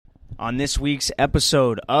On this week's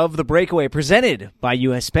episode of The Breakaway, presented by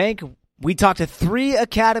US Bank, we talked to 3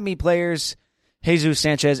 Academy players. Jesus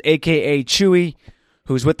Sanchez, a.k.a. Chuy,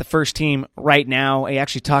 who's with the first team right now. I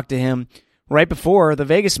actually talked to him right before the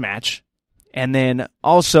Vegas match. And then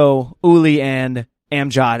also Uli and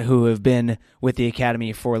Amjot, who have been with the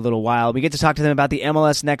Academy for a little while. We get to talk to them about the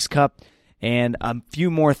MLS Next Cup and a few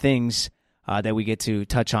more things that we get to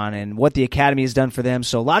touch on and what the Academy has done for them.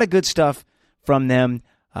 So a lot of good stuff from them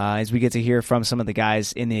as we get to hear from some of the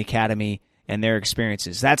guys in the Academy and their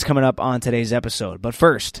experiences. That's coming up on today's episode. But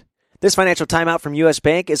first, this financial timeout from US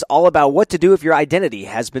Bank is all about what to do if your identity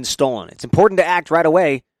has been stolen. It's important to act right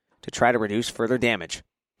away to try to reduce further damage.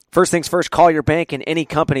 First things first, call your bank and any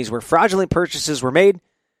companies where fraudulent purchases were made.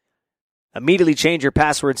 Immediately change your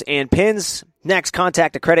passwords and PINs. Next,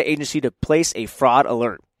 contact a credit agency to place a fraud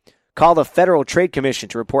alert. Call the Federal Trade Commission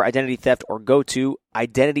to report identity theft or go to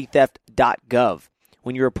identitytheft.gov.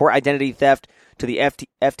 When you report identity theft to the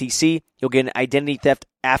FTC, you'll get an identity theft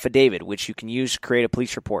affidavit, which you can use to create a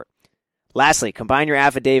police report. Lastly, combine your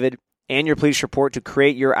affidavit and your police report to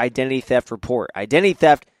create your identity theft report. Identity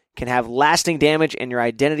theft can have lasting damage, and your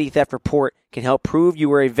identity theft report can help prove you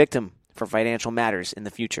were a victim for financial matters in the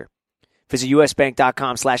future. Visit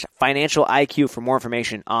usbank.com/financialiq for more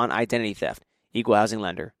information on identity theft. Equal housing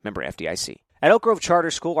lender, member FDIC. At Elk Grove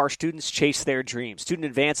Charter School, our students chase their dreams. Student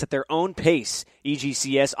advance at their own pace.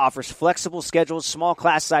 EGCS offers flexible schedules, small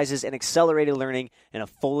class sizes, and accelerated learning in a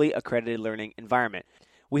fully accredited learning environment.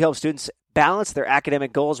 We help students balance their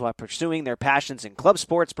academic goals while pursuing their passions in club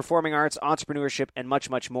sports, performing arts, entrepreneurship, and much,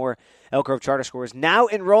 much more. Elk Grove Charter School is now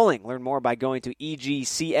enrolling. Learn more by going to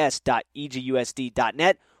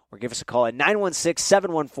egcs.egusd.net or give us a call at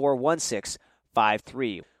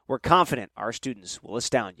 916-714-1653. We're confident our students will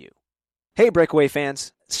astound you. Hey, Breakaway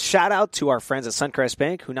fans. Shout out to our friends at Suncrest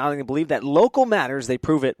Bank, who not only believe that local matters, they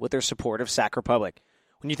prove it with their support of Sac Republic.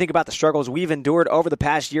 When you think about the struggles we've endured over the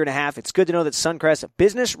past year and a half, it's good to know that Suncrest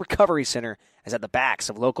Business Recovery Center is at the backs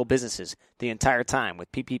of local businesses the entire time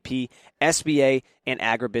with PPP, SBA, and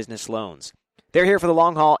agribusiness loans. They're here for the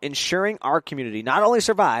long haul, ensuring our community not only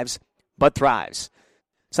survives, but thrives.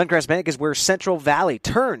 Suncrest Bank is where Central Valley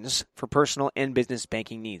turns for personal and business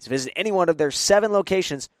banking needs. Visit any one of their 7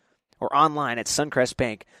 locations or online at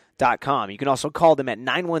suncrestbank.com. You can also call them at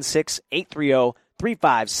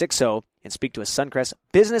 916-830-3560 and speak to a Suncrest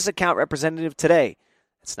business account representative today.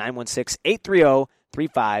 That's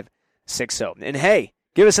 916-830-3560. And hey,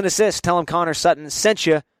 give us an assist. Tell them Connor Sutton sent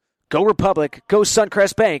you. Go Republic. Go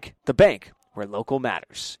Suncrest Bank, the bank where local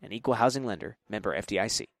matters. An equal housing lender, member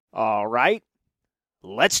FDIC. All right,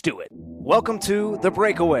 let's do it. Welcome to The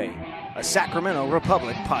Breakaway, a Sacramento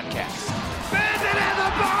Republic podcast. Bandit in the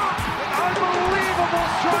box! Unbelievable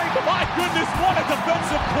strike! My goodness, what a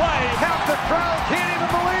defensive play! Half the crowd can't even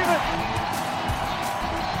believe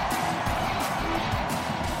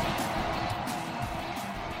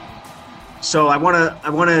it! So I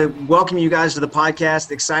want to welcome you guys to the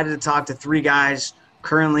podcast. Excited to talk to 3 guys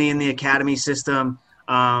currently in the Academy system.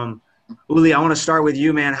 Uli, I want to start with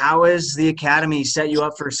you, man. How has the Academy set you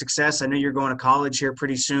up for success? I know you're going to college here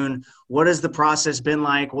pretty soon. What has the process been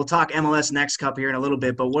like? We'll talk MLS Next Cup here in a little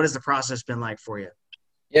bit, but what has the process been like for you?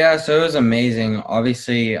 Yeah, so it was amazing.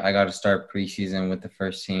 Obviously, I got to start preseason with the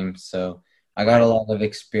first team, so I got a lot of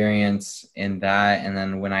experience in that. And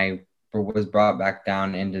then when I was brought back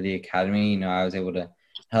down into the Academy, I was able to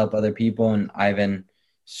help other people. And Ivan,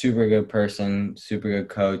 super good person, super good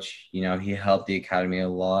coach. He helped the Academy a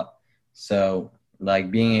lot. So,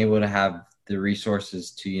 being able to have the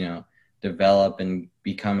resources to, develop and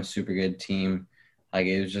become a super good team,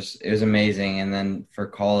 it was amazing. And then for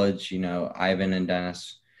college, Ivan and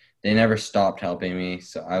Dennis, they never stopped helping me.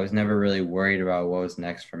 So I was never really worried about what was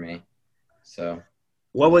next for me. So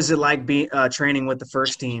what was it like training with the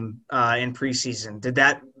first team in preseason? Did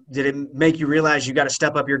it make you realize you got to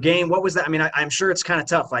step up your game? What was that? I mean, I'm sure it's kind of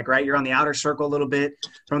tough, right? You're on the outer circle a little bit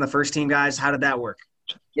from the first team guys. How did that work?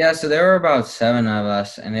 Yeah, so there were about 7 of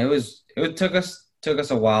us, and it took us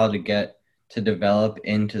a while to get to develop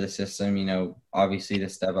into the system. Obviously the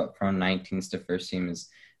step up from 19s to first team is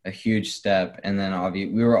a huge step, and then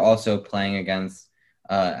we were also playing against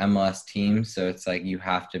MLS teams, so it's you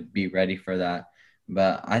have to be ready for that.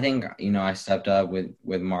 But I think I stepped up with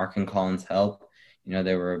Mark and Colin's help.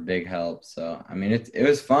 They were a big help. So I mean, it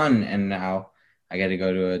was fun, and now I get to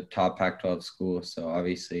go to a top Pac-12 school, so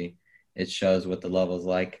obviously it shows what the level's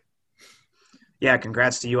like. Yeah,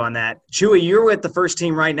 congrats to you on that. Chuy, you're with the first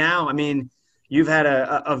team right now. I mean, you've had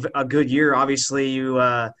a good year. Obviously, you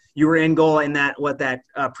were in goal in that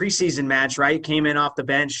preseason match, right? Came in off the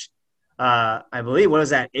bench, I believe. What was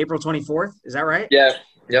that, April 24th? Is that right? Yeah,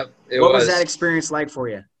 Yep. What was that experience like for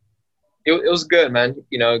you? It was good, man.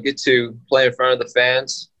 Get to play in front of the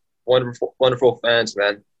fans. Wonderful, wonderful fans,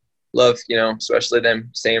 man. Love, especially them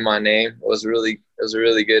saying my name. It was a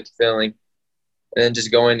really good feeling. And then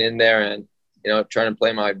just going in there and, trying to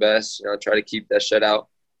play my best, try to keep that shutout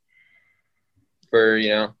for.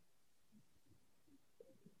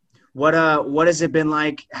 What has it been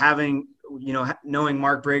like having, knowing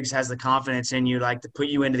Mark Briggs has the confidence in you, like to put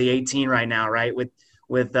you into the 18 right now, right? With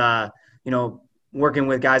working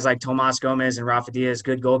with guys like Tomas Gomez and Rafa Diaz,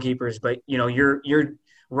 good goalkeepers, but you're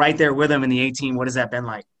right there with them in the 18. What has that been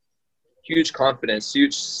like? Huge confidence,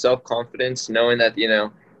 huge self-confidence, knowing that,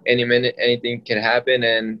 any minute anything can happen,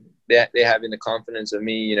 and they having the confidence of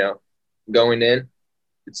me, going in.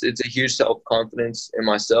 It's a huge self-confidence in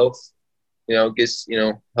myself.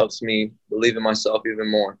 Helps me believe in myself even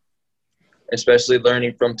more. Especially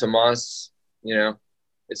learning from Tomas,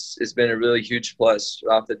 it's been a really huge plus.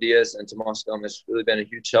 Rafa Diaz and Tomas Gomez has really been a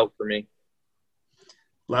huge help for me.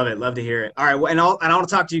 Love it. Love to hear it. All right. And I want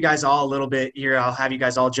to talk to you guys all a little bit here. I'll have you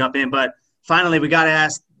guys all jump in. But finally, we got to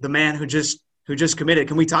ask the man who just committed.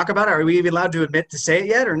 Can we talk about it? Are we even allowed to admit to say it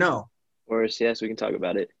yet or no? Of course, yes, we can talk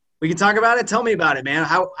about it. We can talk about it? Tell me about it, man.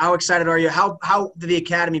 How excited are you? How did the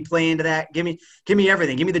academy play into that? Give me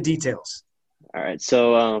everything. Give me the details. All right.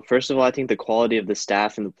 So, first of all, I think the quality of the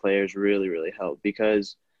staff and the players really, really helped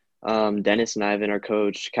because Dennis and Ivan, our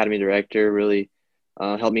coach, academy director, really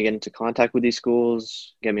helped me get into contact with these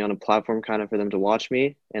schools, get me on a platform kind of for them to watch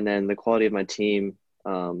me. And then the quality of my team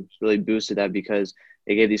really boosted that because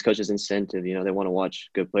it gave these coaches incentive. They want to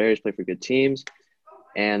watch good players play for good teams.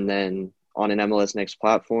 And then on an MLS Next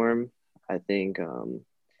platform, I think,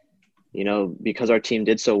 because our team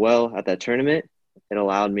did so well at that tournament,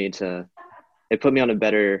 it put me on a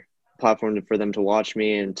better platform for them to watch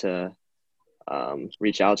me and to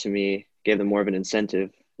reach out to me, gave them more of an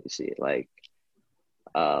incentive, you see,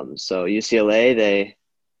 so UCLA, they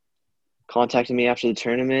contacted me after the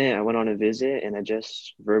tournament. I went on a visit and I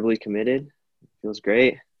just verbally committed. It feels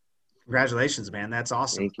great. Congratulations, man. That's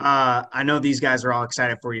awesome. Thank you. I know these guys are all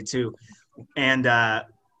excited for you too. And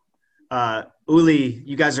Uli,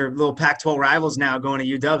 you guys are little Pac-12 rivals now going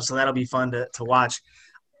to UW, so that'll be fun to watch.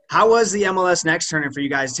 How was the MLS Next tournament for you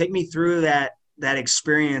guys? Take me through that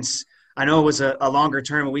experience. I know it was a longer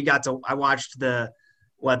tournament. I watched the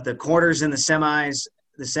quarters and the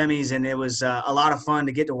semis, and it was a lot of fun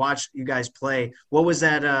to get to watch you guys play. What was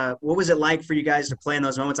that? What was it like for you guys to play in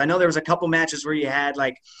those moments? I know there was a couple matches where you had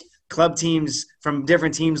like club teams from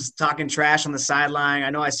different teams talking trash on the sideline. I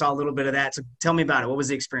know I saw a little bit of that. So tell me about it. What was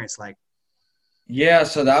the experience like? Yeah,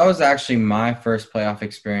 so that was actually my first playoff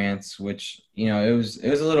experience, which, it was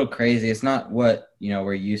a little crazy. It's not what,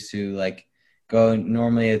 we're used to.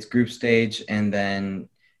 Normally it's group stage and then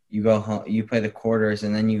you go home, you play the quarters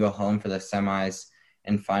and then you go home for the semis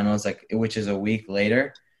and finals, which is a week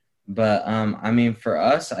later. But, for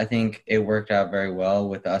us, I think it worked out very well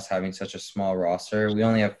with us having such a small roster. We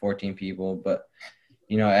only have 14 people, but,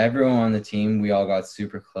 everyone on the team, we all got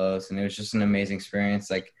super close and it was just an amazing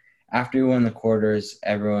experience. After we won the quarters,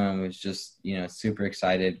 everyone was just, super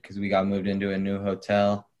excited because we got moved into a new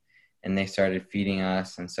hotel and they started feeding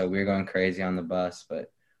us. And so we were going crazy on the bus. But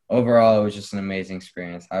overall, it was just an amazing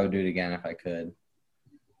experience. I would do it again if I could.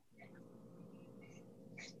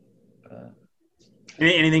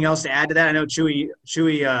 Anything else to add to that? I know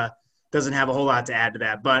Chuy doesn't have a whole lot to add to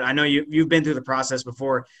that, but I know you've been through the process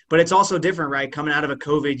before. But it's also different, right? Coming out of a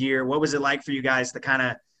COVID year, what was it like for you guys to kind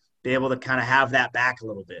of be able to kind of have that back a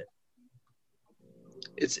little bit?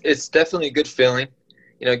 It's definitely a good feeling,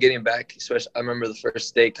 getting back. Especially, I remember the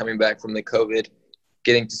first day coming back from the COVID,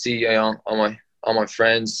 getting to see all my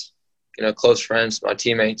friends, close friends, my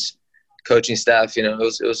teammates, coaching staff. It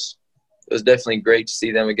was definitely great to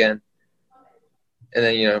see them again. And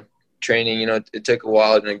then training. It took a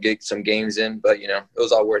while to get some games in, but it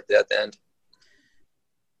was all worth it at the end.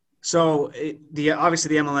 So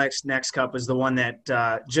obviously the MLS Next Cup is the one that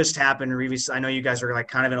just happened. I know you guys are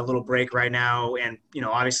kind of in a little break right now, and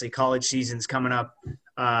obviously college season's coming up,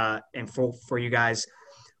 and for you guys.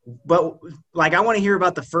 But I want to hear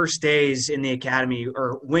about the first days in the academy,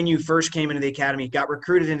 or when you first came into the academy, got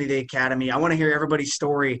recruited into the academy. I want to hear everybody's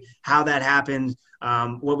story, how that happened.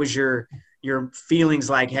 What was your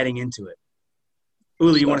feelings like heading into it?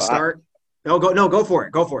 Uli, you want to start? Go for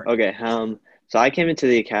it. Go for it. Okay. So I came into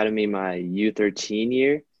the academy my U13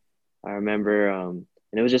 year. I remember, and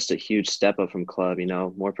it was just a huge step up from club,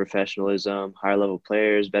 more professionalism, higher level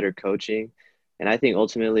players, better coaching. And I think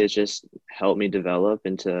ultimately it's just helped me develop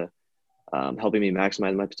into helping me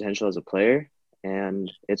maximize my potential as a player. And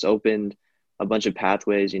it's opened a bunch of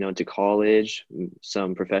pathways, to college,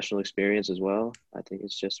 some professional experience as well. I think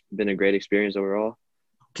it's just been a great experience overall.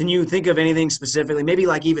 Can you think of anything specifically, maybe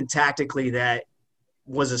like even tactically, that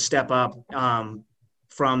was a step up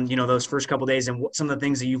from, those first couple of days, and some of the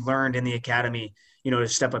things that you've learned in the academy, to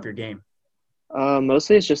step up your game?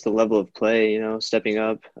 Mostly it's just the level of play, stepping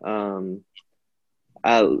up.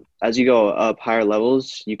 As you go up higher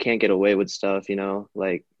levels, you can't get away with stuff,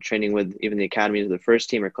 like training with even the academy to the first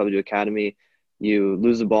team or club to academy. You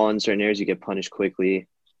lose the ball in certain areas, you get punished quickly.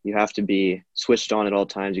 You have to be switched on at all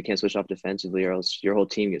times. You can't switch off defensively or else your whole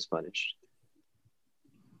team gets punished.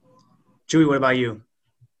 Chuy, what about you?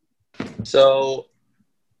 So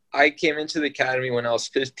I came into the academy when I was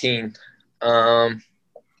 15.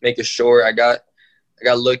 Make it short, I got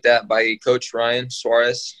looked at by Coach Ryan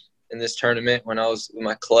Suarez in this tournament when I was with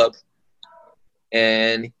my club,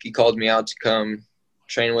 and he called me out to come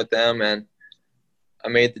train with them, and I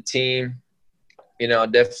made the team.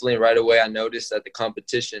 Definitely right away I noticed that the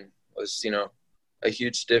competition was, a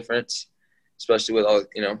huge difference, especially with all,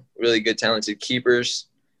 really good talented keepers.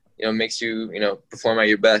 Makes you, perform at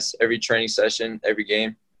your best every training session, every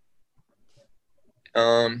game.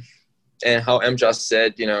 And how Amjot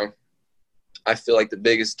said, I feel like the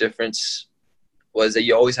biggest difference was that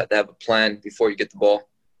you always have to have a plan before you get the ball.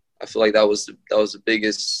 I feel like that was the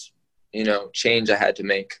biggest, change I had to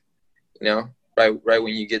make. Right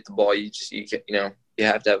when you get the ball, you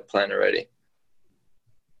have to have a plan already.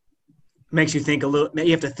 Makes you think a little.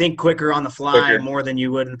 You have to think quicker on the fly more than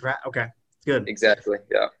you would in practice. Okay, good. Exactly.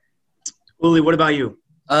 Yeah. Uli, what about you?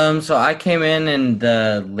 So I came in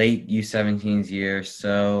the late U17s year.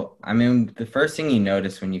 So, the first thing you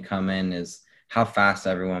notice when you come in is how fast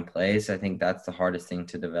everyone plays. I think that's the hardest thing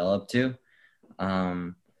to develop to.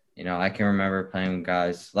 I can remember playing with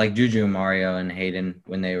guys like Juju, Mario, and Hayden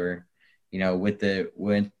when they were, with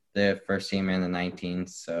the first team in the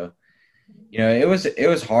 19s. So, it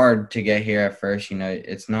was hard to get here at first.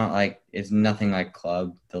 It's nothing like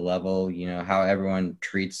club, the level, how everyone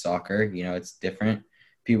treats soccer, it's different.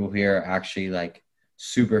 People here are actually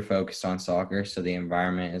super focused on soccer. So the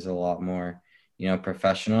environment is a lot more,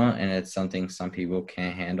 professional, and it's something some people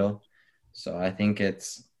can't handle. So I think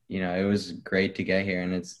it's, it was great to get here,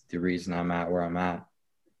 and it's the reason I'm at where I'm at.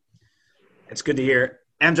 It's good to hear.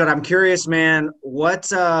 Amjot, I'm curious, man,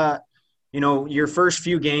 what, your first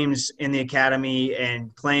few games in the academy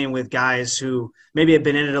and playing with guys who maybe have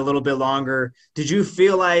been in it a little bit longer, did you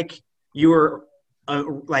feel like you were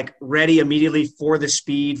ready immediately for the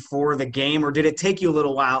speed, for the game, or did it take you a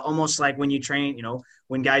little while, almost like when you train,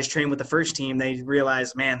 when guys train with the first team, they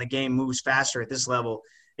realize, man, the game moves faster at this level.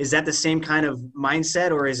 Is that the same kind of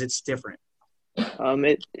mindset, or is it different?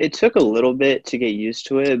 It took a little bit to get used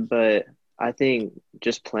to it, but I think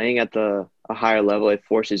just playing at a higher level, it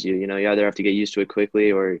forces you. You either have to get used to it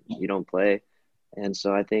quickly or you don't play. And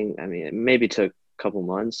so I think, it maybe took a couple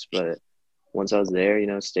months, but once I was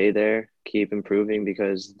there, stay there, keep improving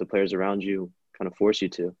because the players around you kind of force you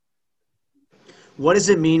to. What does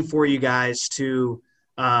it mean for you guys to,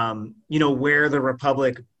 wear the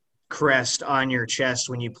Republic crest on your chest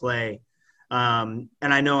when you play? And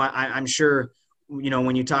I know I'm sure,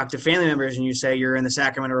 when you talk to family members and you say you're in the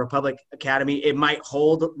Sacramento Republic Academy, it might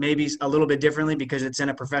hold maybe a little bit differently because it's in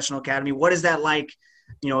a professional academy. What is that like,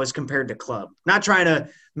 as compared to club? Not trying to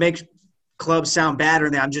make club sound bad or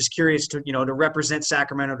anything. I'm just curious to, to represent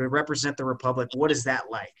Sacramento, to represent the Republic. What is that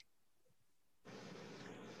like?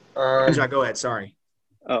 Go ahead. Sorry.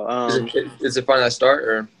 Is it fine that I start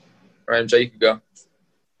or MJ, you can go?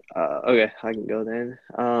 Okay, I can go then.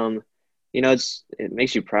 It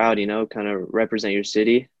makes you proud, kind of represent your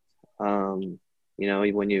city. When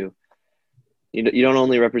you don't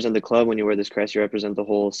only represent the club when you wear this crest, you represent the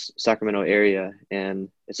whole Sacramento area, and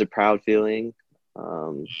it's a proud feeling.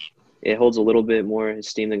 It holds a little bit more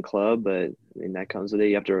esteem than club, but that comes with it.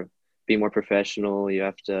 You have to be more professional. You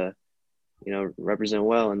have to, represent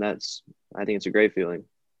well, and I think it's a great feeling.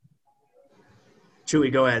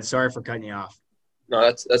 Chuy, go ahead. Sorry for cutting you off. No,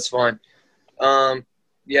 that's fine.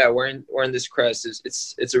 Yeah, wearing this crest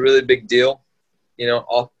it's a really big deal,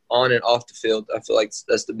 on and off the field. I feel like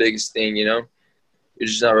that's the biggest thing, You're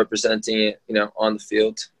just not representing it, on the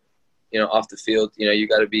field, off the field, you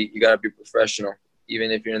gotta be professional. Even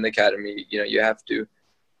if you're in the academy, you have to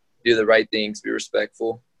do the right things, be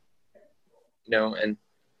respectful, and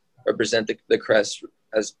represent the crest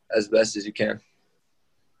as best as you can.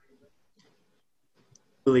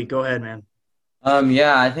 Uli, go ahead, man.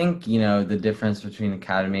 Yeah, I think, the difference between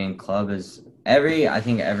academy and club is every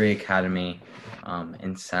academy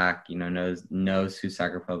in SAC, knows who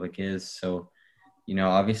SAC Republic is. So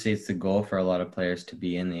obviously it's the goal for a lot of players to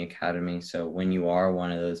be in the academy. So when you are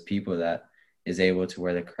one of those people that is able to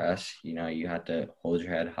wear the crest, you have to hold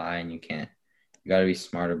your head high, and you got to be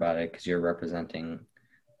smart about it, because you're representing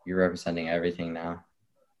everything now.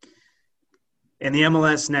 In the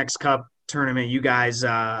MLS Next Cup tournament, you guys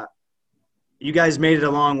made it a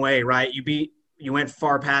long way, right? You went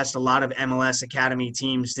far past a lot of MLS Academy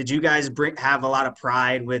teams. Did you guys have a lot of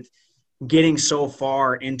pride with getting so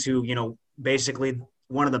far into, basically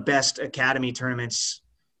one of the best Academy tournaments,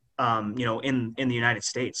 in the United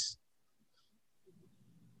States?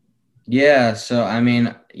 Yeah. So,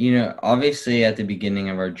 obviously at the beginning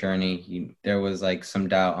of our journey, there was like some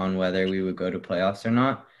doubt on whether we would go to playoffs or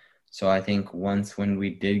not. So I think when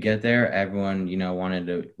we did get there, everyone,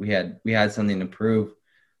 we had something to prove.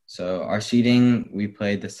 So our seeding, we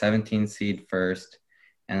played the 17th seed first,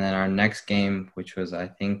 and then our next game, which was, I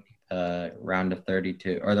think, round of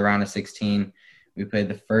 32 or the round of 16, we played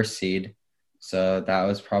the first seed. So that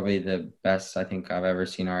was probably the best I think I've ever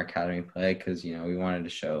seen our academy play, because, we wanted to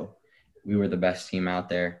show we were the best team out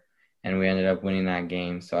there, and we ended up winning that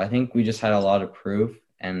game. So I think we just had a lot of proof,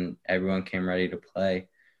 and everyone came ready to play.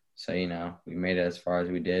 So, we made it as far as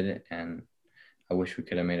we did, and I wish we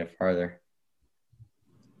could have made it farther.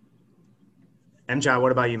 Amjot,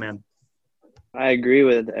 what about you, man? I agree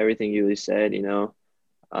with everything Ulises said.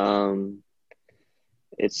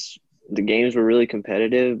 The games were really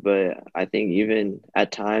competitive, but I think even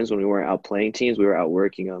at times when we weren't outplaying teams, we were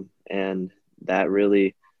outworking them, and that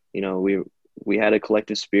really, we had a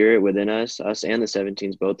collective spirit within us and the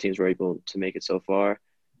 17s. Both teams were able to make it so far,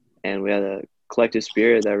 and we had a collective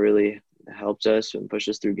spirit that really helped us and pushed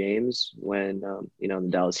us through games when, in the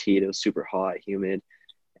Dallas heat, it was super hot, humid,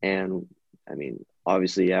 and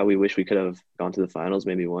obviously, yeah, we wish we could have gone to the finals,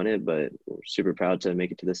 maybe won it, but we're super proud to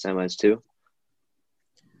make it to the semis too.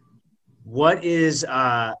 What is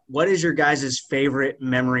your guys' favorite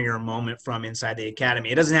memory or moment from inside the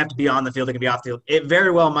academy? It doesn't have to be on the field. It can be off the field. It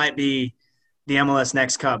very well might be the MLS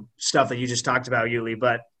Next Cup stuff that you just talked about, Yuli,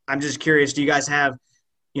 but I'm just curious, do you guys have,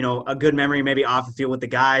 a good memory maybe off the field with the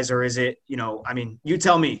guys, or is it, you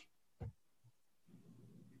tell me.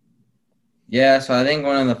 Yeah, so I think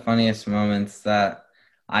one of the funniest moments that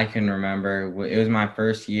I can remember, it was my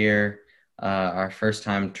first year, our first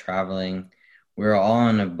time traveling. We were all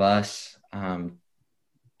on a bus.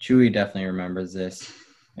 Chuy definitely remembers this.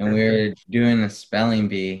 And we were doing a spelling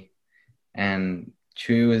bee, and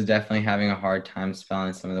Chuy was definitely having a hard time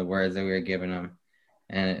spelling some of the words that we were giving him.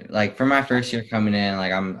 And for my first year coming in,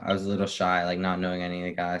 I was a little shy, not knowing any of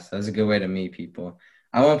the guys. So it was a good way to meet people.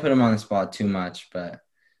 I won't put him on the spot too much, but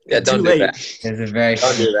yeah, don't do that. It's a very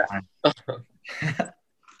don't do that.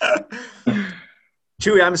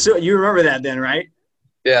 Chuy, you remember that then, right?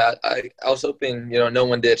 Yeah, I was hoping, no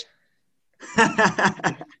one did.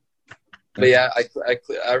 But yeah,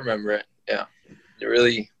 I remember it. Yeah,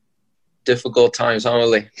 really difficult times, huh,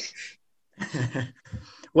 Willie?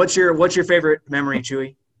 What's your favorite memory,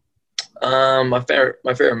 Chuy? My favorite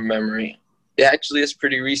memory. Yeah, actually, it's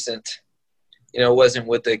pretty recent. It wasn't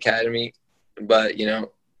with the academy, but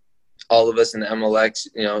all of us in the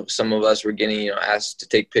MLX, some of us were getting asked to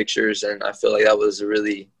take pictures, and I feel like that was a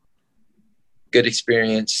really good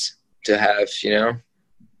experience to have.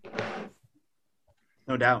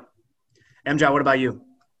 No doubt. Amjot, what about you?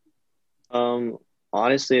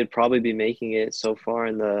 Honestly, it'd probably be making it so far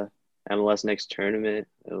in the MLS Next tournament.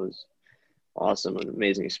 It was awesome, an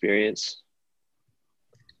amazing experience.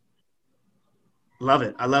 Love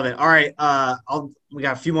it. I love it. All right. We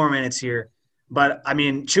got a few more minutes here, but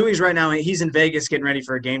Chuy's right now, he's in Vegas getting ready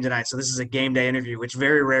for a game tonight. So this is a game day interview, which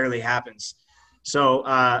very rarely happens.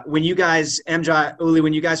 So when you guys, Amjot, Uli,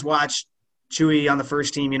 when you guys watch Chuy on the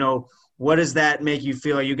first team, what does that make you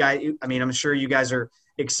feel? You guys, I'm sure you guys are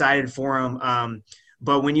excited for him.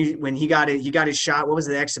 But when he got his shot, what was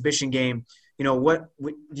the exhibition game? Do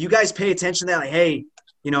you guys pay attention to that? Hey,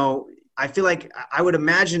 I feel like I would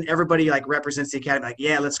imagine everybody represents the academy.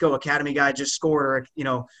 Yeah, let's go. Academy guy just scored.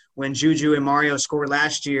 Or, when Juju and Mario scored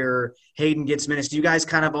last year, or Hayden gets minutes. Do you guys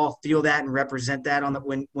kind of all feel that and represent that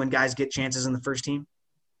when guys get chances in the first team?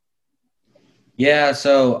 Yeah,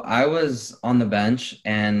 so I was on the bench,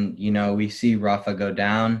 and we see Rafa go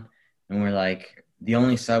down, and we're like, the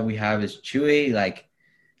only sub we have is Chuy.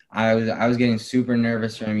 I was getting super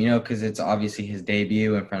nervous for him, because it's obviously his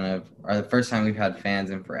debut in front of, or the first time we've had fans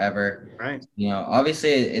in forever. Right. Obviously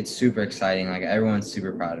it's super exciting. Everyone's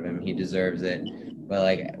super proud of him. He deserves it.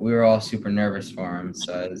 But we were all super nervous for him.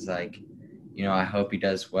 So it was I hope he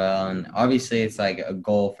does well. And obviously it's a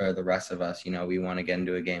goal for the rest of us. We want to get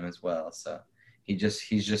into a game as well. So he's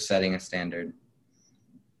just setting a standard.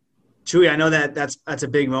 Chuy, I know that's a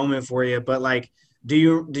big moment for you, but like, do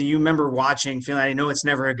you remember watching, feeling, I know it's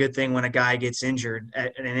never a good thing when a guy gets injured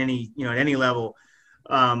at any level,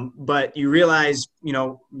 but you realize,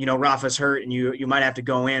 Rafa's hurt and you might have to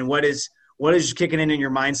go in. What is kicking in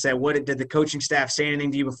your mindset? What did the coaching staff say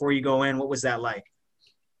anything to you before you go in? What was that like?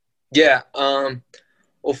 Yeah.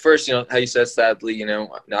 Well, first, how you said, sadly,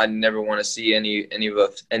 I never want to see any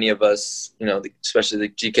of us, especially the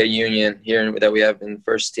GK Union here that we have in the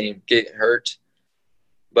first team, get hurt.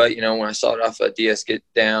 But, when I saw Rafa Diaz get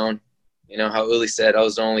down, how Uli said, I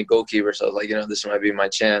was the only goalkeeper. So I was like, this might be my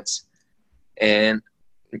chance. And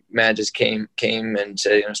Matt just came and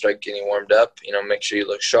said, start getting warmed up, make sure you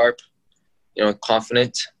look sharp,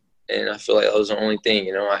 confident. And I feel like that was the only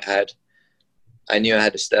thing, I knew I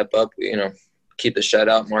had to step up, keep the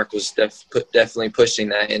shutout. Mark was definitely pushing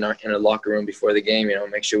that in our locker room before the game,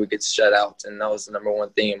 make sure we get shut out. And that was the number one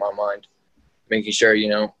thing in my mind, making sure,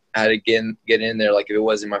 I had to get in there like if it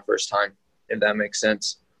wasn't my first time, if that makes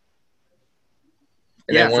sense.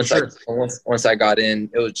 And then once I got in,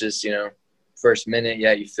 it was just, first minute,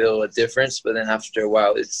 yeah, you feel a difference. But then after a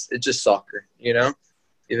while, it's just soccer, we've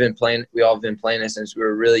all been playing it since we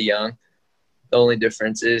were really young. The only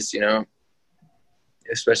difference is,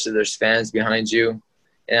 especially there's fans behind you.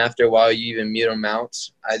 And after a while, you even mute them out.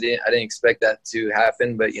 I didn't expect that to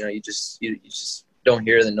happen, but, you just don't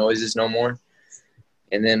hear the noises no more.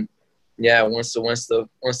 And then, yeah, once the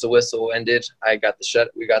whistle ended, we got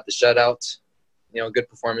the shutout. Good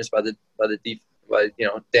performance by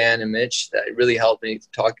Dan and Mitch that really helped me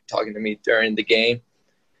talking to me during the game.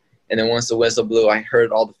 And then once the whistle blew, I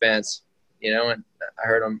heard all the fans, and I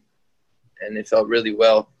heard them, and it felt really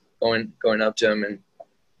well going up to them and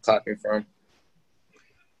clapping for them.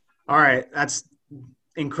 All right, that's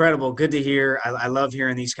incredible. Good to hear. I love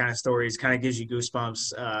hearing these kind of stories. Kind of gives you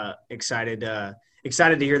goosebumps.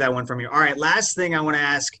 Excited to hear that one from you. All right, last thing I want to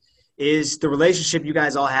ask is the relationship you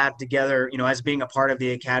guys all have together, as being a part of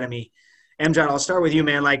the academy. Amjot, I'll start with you,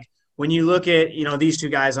 man. Like when you look at, these two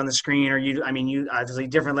guys on the screen, or you obviously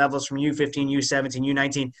different levels from U15, U17,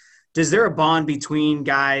 U19. Is there a bond between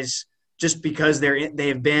guys just because they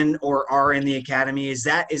have been or are in the academy? Is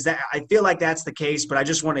that I feel like that's the case, but I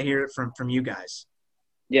just want to hear it from you guys.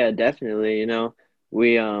 Yeah, definitely.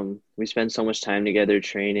 We spend so much time together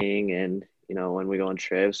training, and when we go on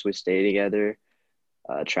trips, we stay together,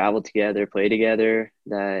 travel together, play together,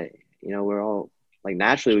 that, we're all like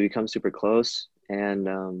naturally we become super close. And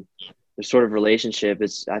the sort of relationship,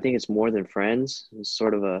 I think it's more than friends. It's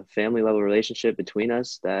sort of a family level relationship between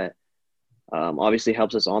us that obviously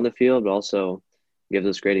helps us on the field, but also gives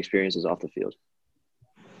us great experiences off the field.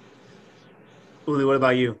 Uli, what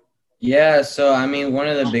about you? Yeah, so one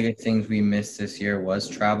of the biggest things we missed this year was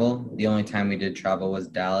travel. The only time we did travel was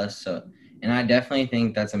Dallas. And I definitely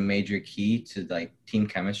think that's a major key to like team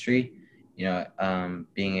chemistry.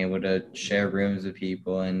 Being able to share rooms with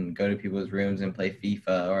people and go to people's rooms and play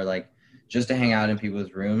FIFA, or like just to hang out in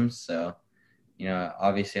people's rooms. So,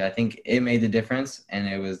 obviously I think it made the difference, and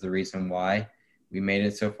it was the reason why we made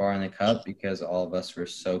it so far in the cup, because all of us were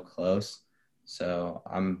so close. So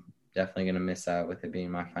I'm definitely going to miss out with it being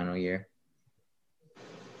my final year.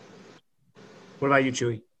 What about you,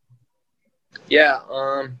 Chuy? Yeah,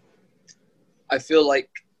 I feel like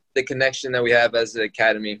the connection that we have as the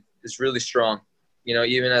academy is really strong.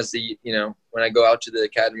 Even as when I go out to the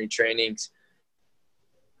academy trainings,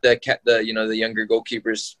 the younger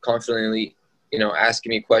goalkeepers confidently,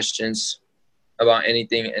 asking me questions about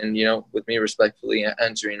anything, and, with me respectfully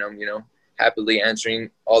answering them, happily answering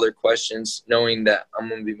all their questions, knowing that I'm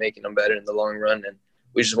going to be making them better in the long run. And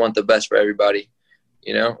we just want the best for everybody.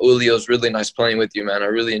 Uli, it was really nice playing with you, man. I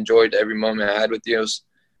really enjoyed every moment I had with you.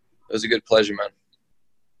 It was a good pleasure, man.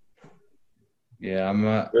 Yeah, I'm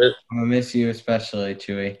gonna miss you, especially,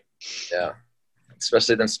 Chuy. Yeah,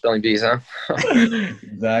 especially them spelling bees, huh?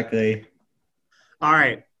 Exactly. All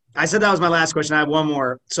right. I said that was my last question. I have one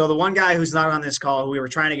more. So the one guy who's not on this call, who we were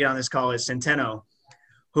trying to get on this call, is Centeno,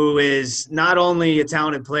 who is not only a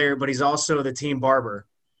talented player, but he's also the team barber.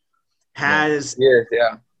 Has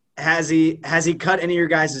he cut any of your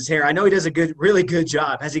guys' hair? I know he does really good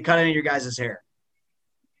job. Has he cut any of your guys' hair?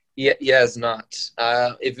 Yeah, he has not.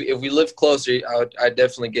 If we live closer, I'd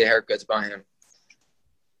definitely get haircuts by him.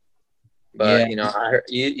 But I heard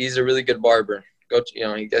he's a really good barber.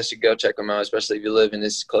 You guys should go check him out, especially if you live in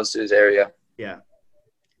close to his area. Yeah.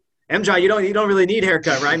 Amjot, you don't really need a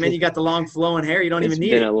haircut, right, man? You got the long flowing hair. You don't even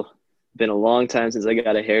need it. It's been a long time since I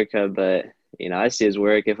got a haircut, but I see his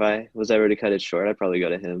work. If I was ever to cut it short, I'd probably go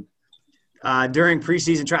to him. During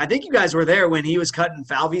preseason I think you guys were there when he was cutting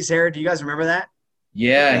Falvey's hair. Do you guys remember that?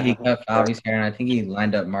 Yeah, he cut Falvey's hair, and I think he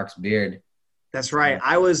lined up Mark's beard. That's right.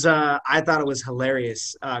 I thought it was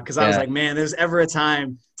hilarious because I was like, man, there's ever a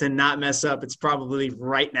time to not mess up, it's probably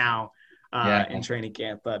right now in training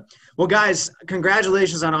camp. But, well, guys,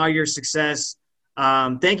 congratulations on all your success.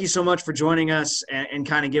 Thank you so much for joining us and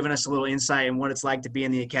kind of giving us a little insight in what it's like to be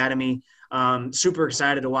in the academy. Super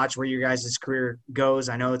excited to watch where your guys' career goes.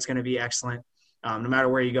 I know it's going to be excellent no matter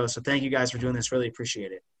where you go. So thank you guys for doing this. Really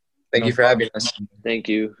appreciate it. Thank you for having us. Thank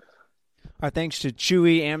you. Our thanks to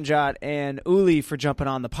Chuy, Amjot, and Uli for jumping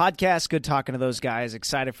on the podcast. Good talking to those guys.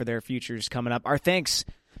 Excited for their futures coming up. Our thanks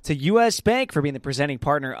to U.S. Bank for being the presenting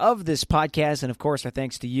partner of this podcast. And, of course, our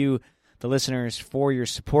thanks to you, the listeners, for your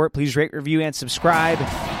support. Please rate, review, and subscribe.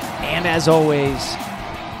 And, as always,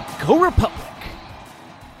 go Republic!